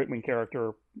the Alan Rickman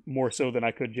character more so than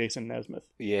I could Jason Nesmith.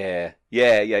 Yeah.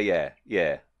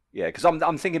 Because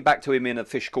I'm thinking back to him in A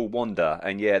Fish Called Wanda,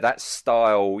 and that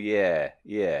style. Yeah.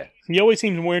 He always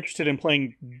seems more interested in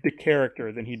playing the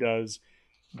character than he does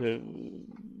the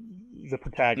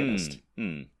protagonist.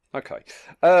 Okay.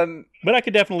 But I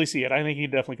could definitely see it. I think he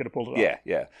definitely could have pulled it off.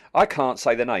 Yeah. I can't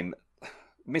say the name.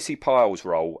 Missy Pyle's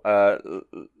role,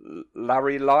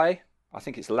 Larry Lai. I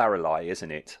think it's Lorelei,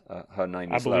 isn't it? Her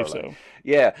name is Lorelei. I believe so.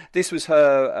 Yeah, this was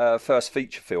her first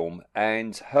feature film,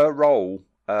 and her role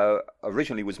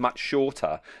originally was much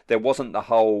shorter. There wasn't the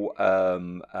whole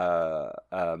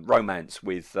romance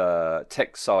with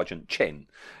Tech Sergeant Chen.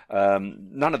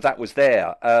 None of that was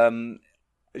there.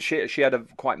 She had a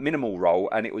quite minimal role,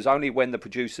 and it was only when the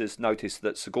producers noticed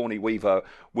that Sigourney Weaver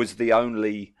was the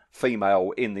only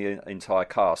female in the entire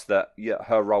cast that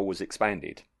her role was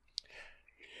expanded.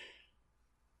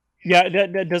 Yeah,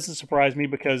 that doesn't surprise me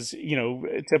because,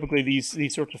 typically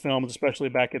these sorts of films, especially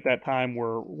back at that time,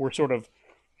 were sort of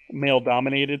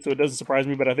male-dominated, so it doesn't surprise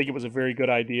me, but I think it was a very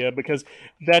good idea because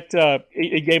that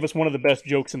it gave us one of the best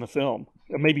jokes in the film,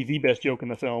 or maybe the best joke in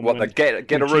the film. What, the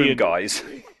get a room, guys?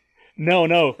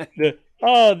 No.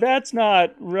 That's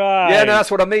not right. Yeah, no, that's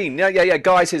what I mean. Yeah.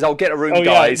 Guy says, "I'll get a room,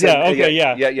 guys." Yeah.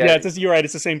 You're right.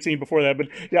 It's the same scene before that, but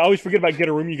I always forget about "get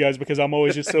a room, you guys" because I'm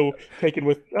always just so taken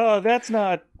with, that's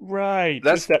not right.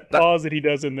 That's that pause that he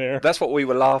does in there. That's what we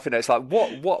were laughing at. It's like,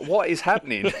 what is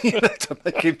happening to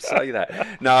make him say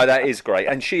that? No, that is great,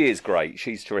 and she is great.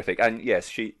 She's terrific, and yes,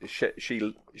 she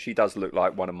does look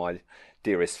like one of my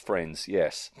dearest friends,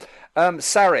 yes.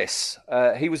 Saris,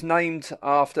 he was named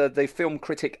after the film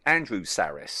critic Andrew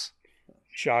Saris.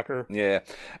 Shocker. Yeah.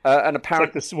 And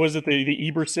apparently... was it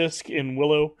the Ebersisk in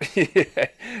Willow? Yeah.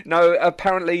 No,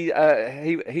 apparently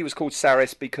he was called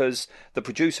Saris because the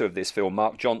producer of this film,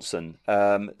 Mark Johnson,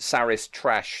 Saris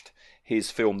trashed his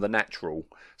film The Natural.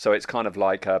 So it's kind of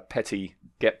like a petty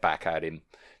get back at him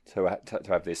to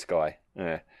have this guy.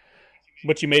 Yeah.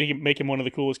 But you make him one of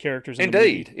the coolest characters in the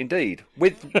movie. Indeed.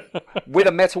 With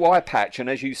a metal eye patch, and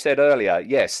as you said earlier,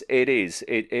 yes, it is.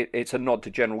 It's a nod to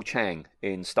General Chang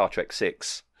in Star Trek VI,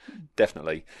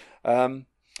 definitely. When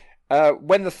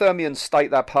the Thermians state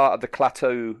they're part of the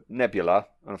Klaatu Nebula,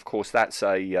 And of course, that's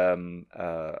a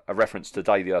reference to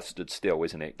Day the Earth Stood Still,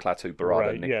 isn't it? Klaatu, Barada,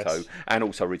 Right, Nikto, yes. and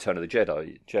also Return of the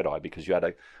Jedi, because you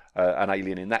had an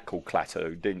alien in that called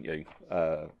Klaatu, didn't you?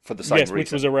 For the same Yes, reason.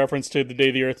 which was a reference to the day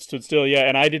the Earth stood still. Yeah,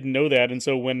 and I didn't know that, and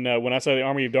so when I saw the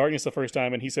Army of Darkness the first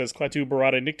time, and he says Klaatu,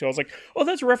 Barada, Nikto, I was like, oh,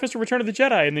 that's a reference to Return of the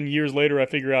Jedi. And then years later, I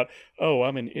figure out, oh,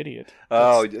 I'm an idiot.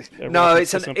 Oh no, reference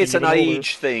it's to an something even older.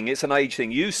 age thing. It's an age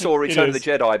thing. You saw Return of the is.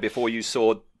 Jedi before you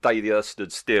saw Day the Earth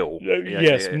Stood Still.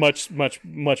 Yes,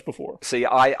 much before. See,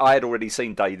 I had already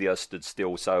seen Day the Earth Stood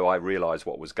Still, so I realised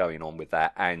what was going on with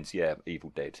that. And yeah,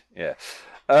 Evil Dead. Yeah.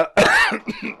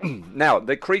 Now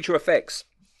the creature effects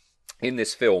in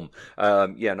this film,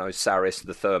 Saris,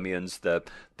 the Thermians, the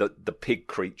pig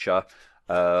creature,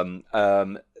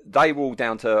 they were all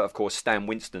down to, of course, Stan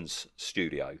Winston's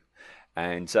studio.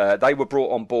 And they were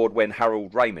brought on board when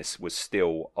Harold Ramis was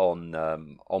still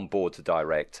on board to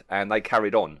direct, and they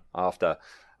carried on after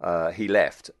he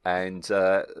left. And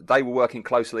they were working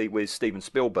closely with Steven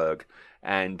Spielberg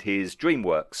and his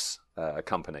DreamWorks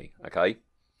company. Okay,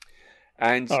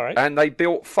 and All right. and they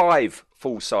built 5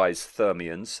 full-size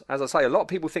Thermians. As I say, a lot of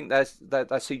people think they're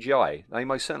CGI. They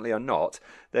most certainly are not.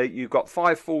 You've got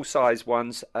 5 full-size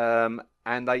ones, and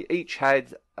they each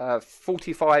had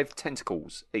 45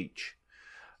 tentacles each.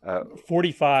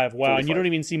 45. Wow, 45. and you don't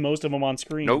even see most of them on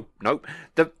screen. Nope.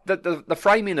 The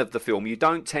framing of the film, you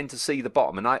don't tend to see the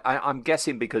bottom, and I'm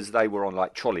guessing because they were on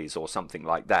like trolleys or something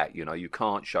like that. You know, you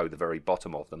can't show the very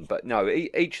bottom of them. But no,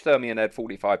 each Thermian had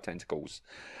 45 tentacles.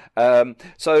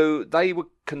 So they were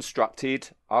constructed.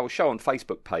 I will show on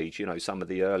Facebook page, you know, some of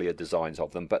the earlier designs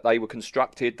of them. But they were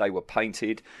constructed, they were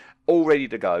painted, all ready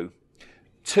to go.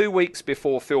 2 weeks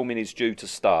before filming is due to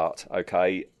start,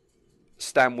 okay,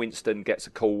 Stan Winston gets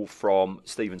a call from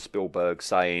Steven Spielberg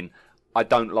saying, I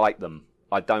don't like them.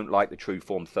 I don't like the True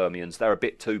Form Thermians. They're a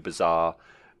bit too bizarre.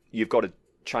 You've got to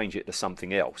change it to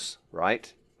something else,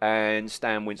 right? And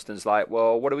Stan Winston's like,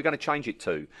 well, what are we going to change it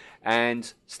to?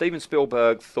 And Steven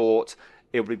Spielberg thought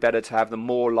it would be better to have them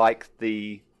more like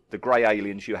the grey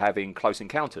aliens you have in Close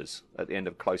Encounters, at the end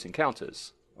of Close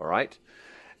Encounters, all right?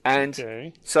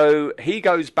 And so he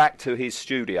goes back to his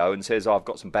studio and says, I've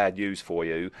got some bad news for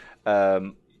you.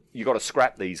 You've got to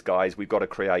scrap these guys. We've got to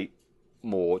create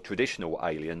more traditional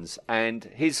aliens. And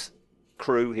his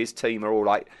crew, his team are all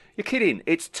like, you're kidding.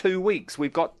 It's 2 weeks.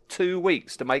 We've got 2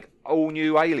 weeks to make all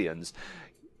new aliens.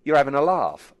 You're having a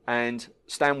laugh. And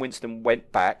Stan Winston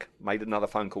went back, made another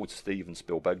phone call to Steven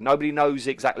Spielberg. Nobody knows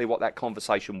exactly what that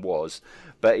conversation was,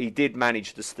 but he did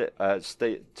manage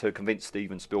to convince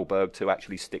Steven Spielberg to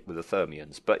actually stick with the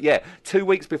Thermians. But yeah, 2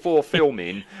 weeks before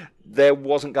filming, there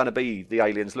wasn't going to be the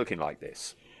aliens looking like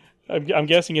this. I'm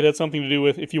guessing it had something to do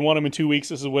with, if you want them in 2 weeks,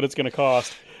 this is what it's going to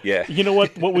cost. Yeah. You know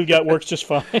what? What we've got works just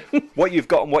fine. What you've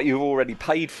got and what you've already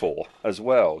paid for as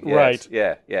well. Yes.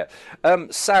 Right. Yeah.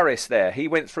 Saris there, he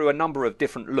went through a number of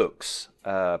different looks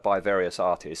by various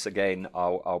artists. Again,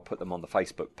 I'll put them on the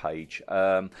Facebook page,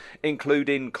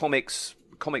 including comic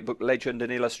book legend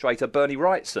and illustrator Bernie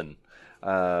Wrightson.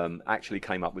 Actually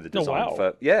came up with the design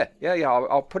for... Yeah.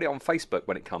 I'll put it on Facebook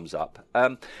when it comes up.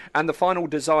 And the final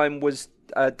design was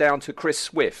down to Chris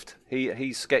Swift.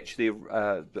 He sketched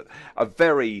a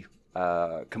very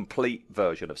complete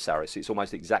version of Saris. It's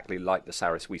almost exactly like the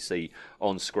Saris we see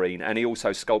on screen. And he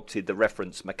also sculpted the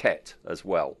reference maquette as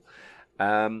well.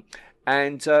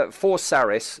 And for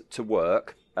Saris to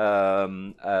work...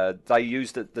 they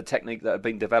used the technique that had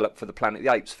been developed for the Planet of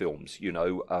the Apes films, you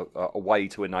know, a way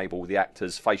to enable the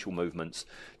actors' facial movements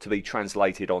to be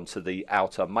translated onto the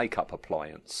outer makeup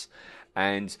appliance.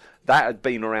 And that had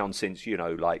been around since, you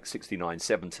know, like 69,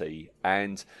 70.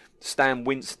 And Stan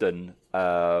Winston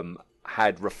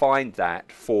had refined that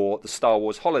for the Star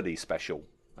Wars holiday special.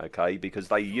 Okay, because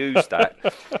they used that.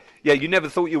 Yeah, you never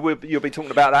thought you'll be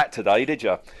talking about that today, did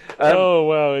you? Oh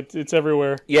wow, it's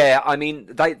everywhere. Yeah, I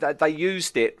mean they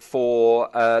used it for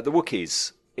the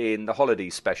Wookiees in the holiday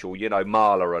special. You know,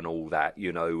 Marla and all that.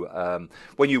 You know,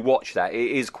 when you watch that,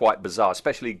 it is quite bizarre,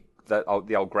 especially the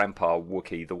old grandpa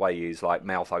Wookiee, the way his like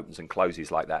mouth opens and closes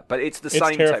like that. But it's the same.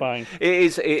 It's terrifying.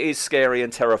 It is scary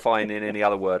and terrifying in any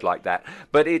other word like that.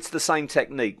 But it's the same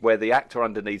technique where the actor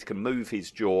underneath can move his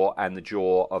jaw and the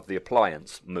jaw of the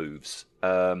appliance moves.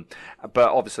 But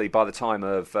obviously, by the time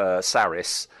of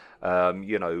Saris,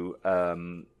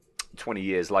 20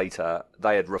 years later,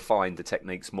 they had refined the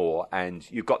techniques more, and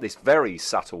you've got this very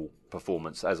subtle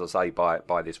performance, as I say,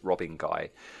 by this Robin guy,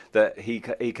 that he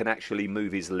can actually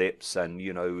move his lips, and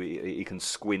you know he can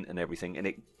squint and everything, and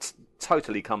it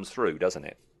totally comes through, doesn't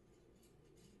it?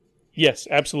 Yes,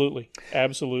 absolutely.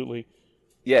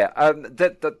 Yeah.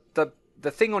 The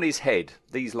thing on his head,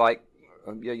 these like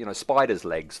spider's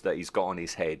legs that he's got on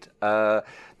his head.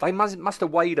 They must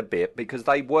have weighed a bit because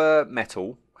they were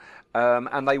metal,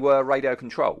 and they were radio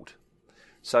controlled.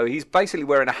 So he's basically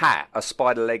wearing a hat, a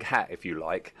spider leg hat, if you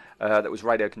like, that was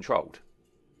radio controlled.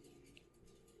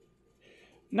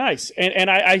 Nice. And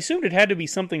I assumed it had to be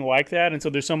something like that, and so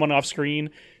there's someone off screen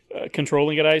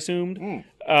controlling it, I assumed.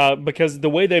 Because the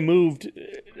way they moved,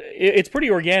 it's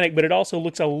pretty organic, but it also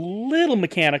looks a little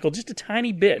mechanical, just a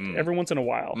tiny bit, every once in a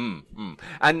while.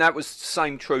 And that was the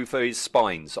same true for his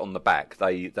spines on the back.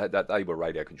 They were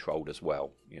radio controlled as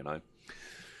well,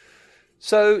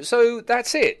 So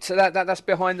that's it. So that's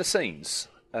behind the scenes.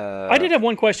 I did have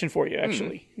one question for you,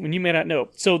 actually, when you may not know.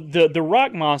 So the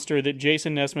rock monster that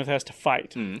Jason Nesmith has to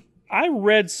fight, I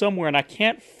read somewhere, and I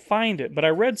can't find it, but I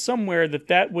read somewhere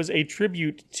that was a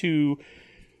tribute to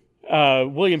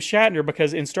William Shatner,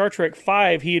 because in Star Trek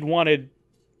V, he had wanted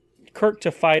Kirk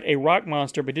to fight a rock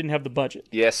monster, but didn't have the budget.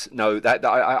 Yes, no,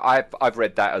 I've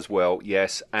read that as well.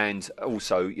 Yes, and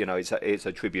also, it's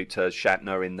a tribute to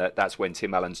Shatner in that's when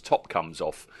Tim Allen's top comes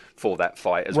off for that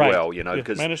fight as well.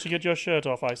 Because managed to get your shirt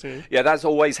off, I see. Yeah, that's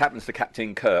always happens to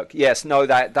Captain Kirk. Yes, no,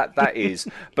 that is,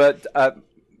 but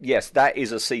yes, that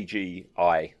is a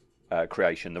CGI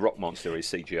creation. The rock monster is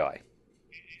CGI.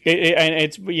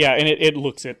 It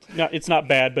looks it. It's not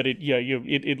bad, but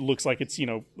it looks like it's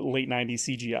late '90s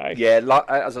CGI. Yeah,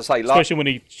 as I say, especially when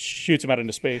he shoots him out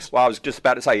into space. Well, I was just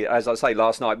about to say, as I say,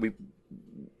 last night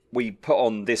we put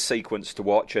on this sequence to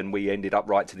watch, and we ended up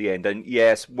right to the end. And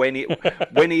yes, when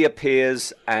he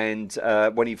appears and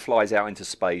when he flies out into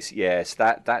space, yes,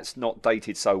 that's not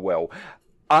dated so well,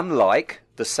 unlike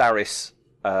the Saris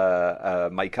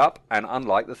makeup, and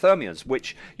unlike the Thermians,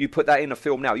 which you put that in a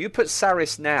film now. You put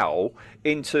Saris now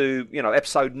into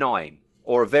episode 9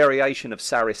 or a variation of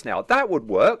Saris now, that would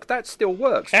work. That still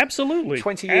works. Absolutely.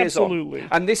 20 years on.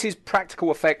 And this is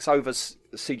practical effects over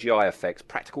CGI effects.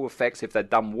 Practical effects, if they're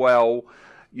done well,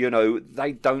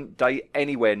 they don't date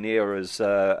anywhere near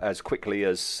as quickly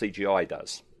as CGI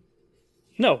does.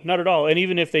 No, not at all. And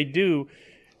even if they do,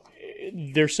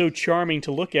 they're so charming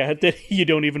to look at that you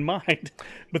don't even mind.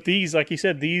 But these, like you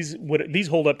said, these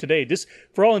hold up today. This,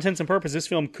 for all intents and purposes, this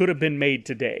film could have been made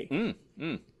today.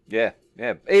 Yeah.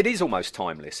 It is almost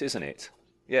timeless, isn't it?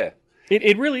 Yeah.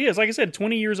 It really is. Like I said,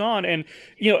 20 years on, and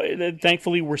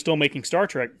thankfully we're still making Star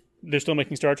Trek. They're still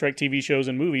making Star Trek TV shows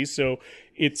and movies, so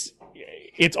it's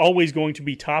always going to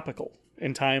be topical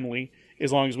and timely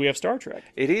as long as we have Star Trek.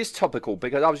 It is topical,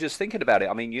 because I was just thinking about it.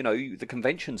 I mean, the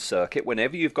convention circuit,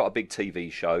 whenever you've got a big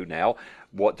TV show now,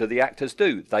 what do the actors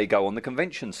do? They go on the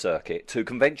convention circuit to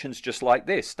conventions just like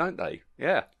this, don't they?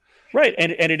 Yeah. Right,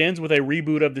 and it ends with a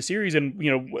reboot of the series, and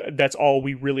that's all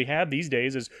we really have these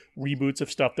days is reboots of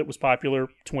stuff that was popular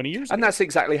 20 years ago. And that's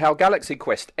exactly how Galaxy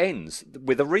Quest ends,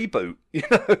 with a reboot,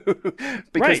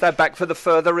 because they're back for the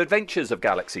further adventures of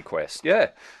Galaxy Quest. Yeah.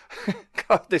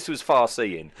 God, this was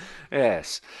far-seeing.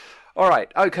 Yes. All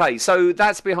right, okay, so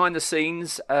that's behind the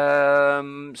scenes.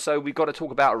 So we've got to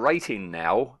talk about a rating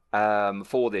now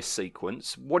for this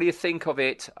sequence. What do you think of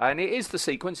it? And it is the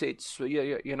sequence. It's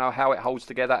how it holds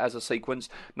together as a sequence,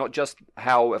 not just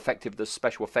how effective the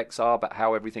special effects are, but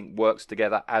how everything works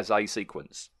together as a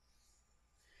sequence.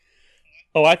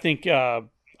 Oh, I think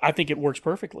it works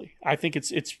perfectly. I think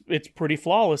it's pretty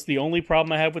flawless. The only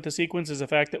problem I have with the sequence is the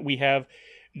fact that we have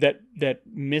that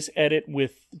misedit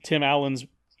with Tim Allen's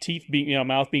teeth being,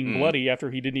 mouth being bloody after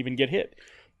he didn't even get hit.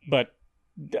 But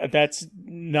that's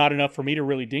not enough for me to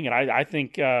really ding it. I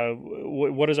think,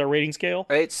 what is our rating scale?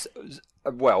 It's,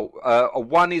 a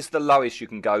 1 is the lowest you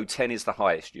can go, 10 is the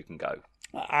highest you can go.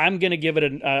 I'm going to give it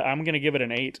an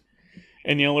 8.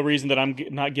 And the only reason that I'm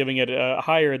not giving it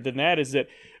higher than that is that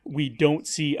we don't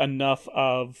see enough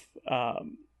of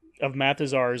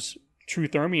Mathesar's true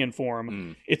Thermian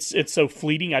form. It's so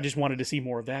fleeting. I just wanted to see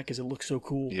more of that because it looks so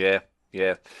cool. Yeah.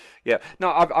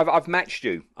 No, I've matched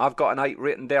you. I've got an 8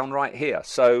 written down right here.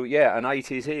 So yeah, an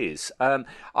 8 it is.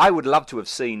 I would love to have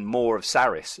seen more of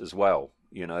Saris as well.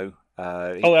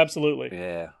 Oh, absolutely.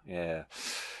 Yeah.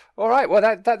 All right. Well,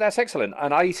 that's excellent.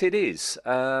 An 8 it is.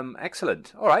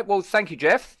 Excellent. All right. Well, thank you,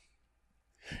 Jeff.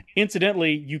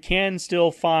 Incidentally, you can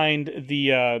still find the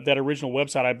that original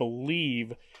website. I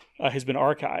believe has been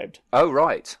archived. Oh,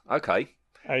 right. Okay.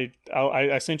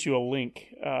 I sent you a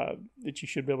link that you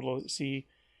should be able to see.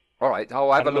 All right,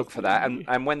 I'll have a look for that,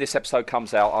 and when this episode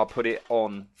comes out, I'll put it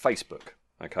on Facebook.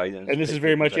 Okay, and this is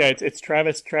very much it's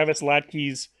Travis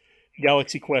Latke's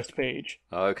Galaxy Quest page.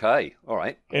 Okay, all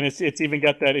right, and it's even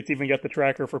got the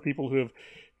tracker for people who have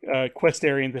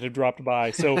Questarians that have dropped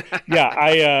by. So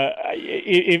yeah,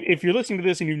 if you're listening to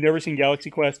this and you've never seen Galaxy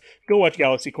Quest, go watch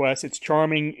Galaxy Quest. It's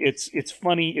charming. It's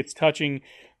funny. It's touching.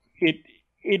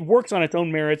 It works on its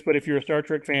own merits, but if you're a Star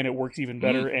Trek fan, it works even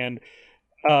better. And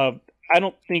I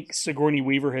don't think Sigourney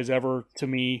Weaver has ever, to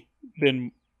me,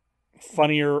 been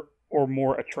funnier or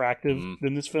more attractive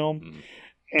than this film.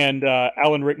 And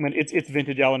Alan Rickman, it's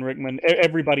vintage Alan Rickman.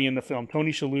 Everybody in the film.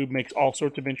 Tony Shalhoub makes all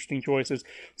sorts of interesting choices.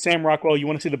 Sam Rockwell, you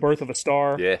want to see the birth of a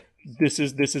star? Yeah. This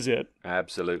is it.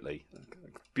 Absolutely.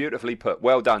 Beautifully put.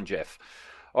 Well done, Jeff.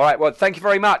 All right, well, thank you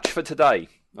very much for today.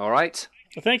 All right?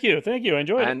 Thank you. I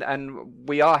enjoyed it. And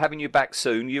we are having you back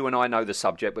soon. You and I know the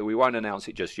subject, but we won't announce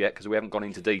it just yet because we haven't gone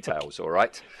into details, all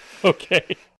right?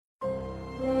 Okay.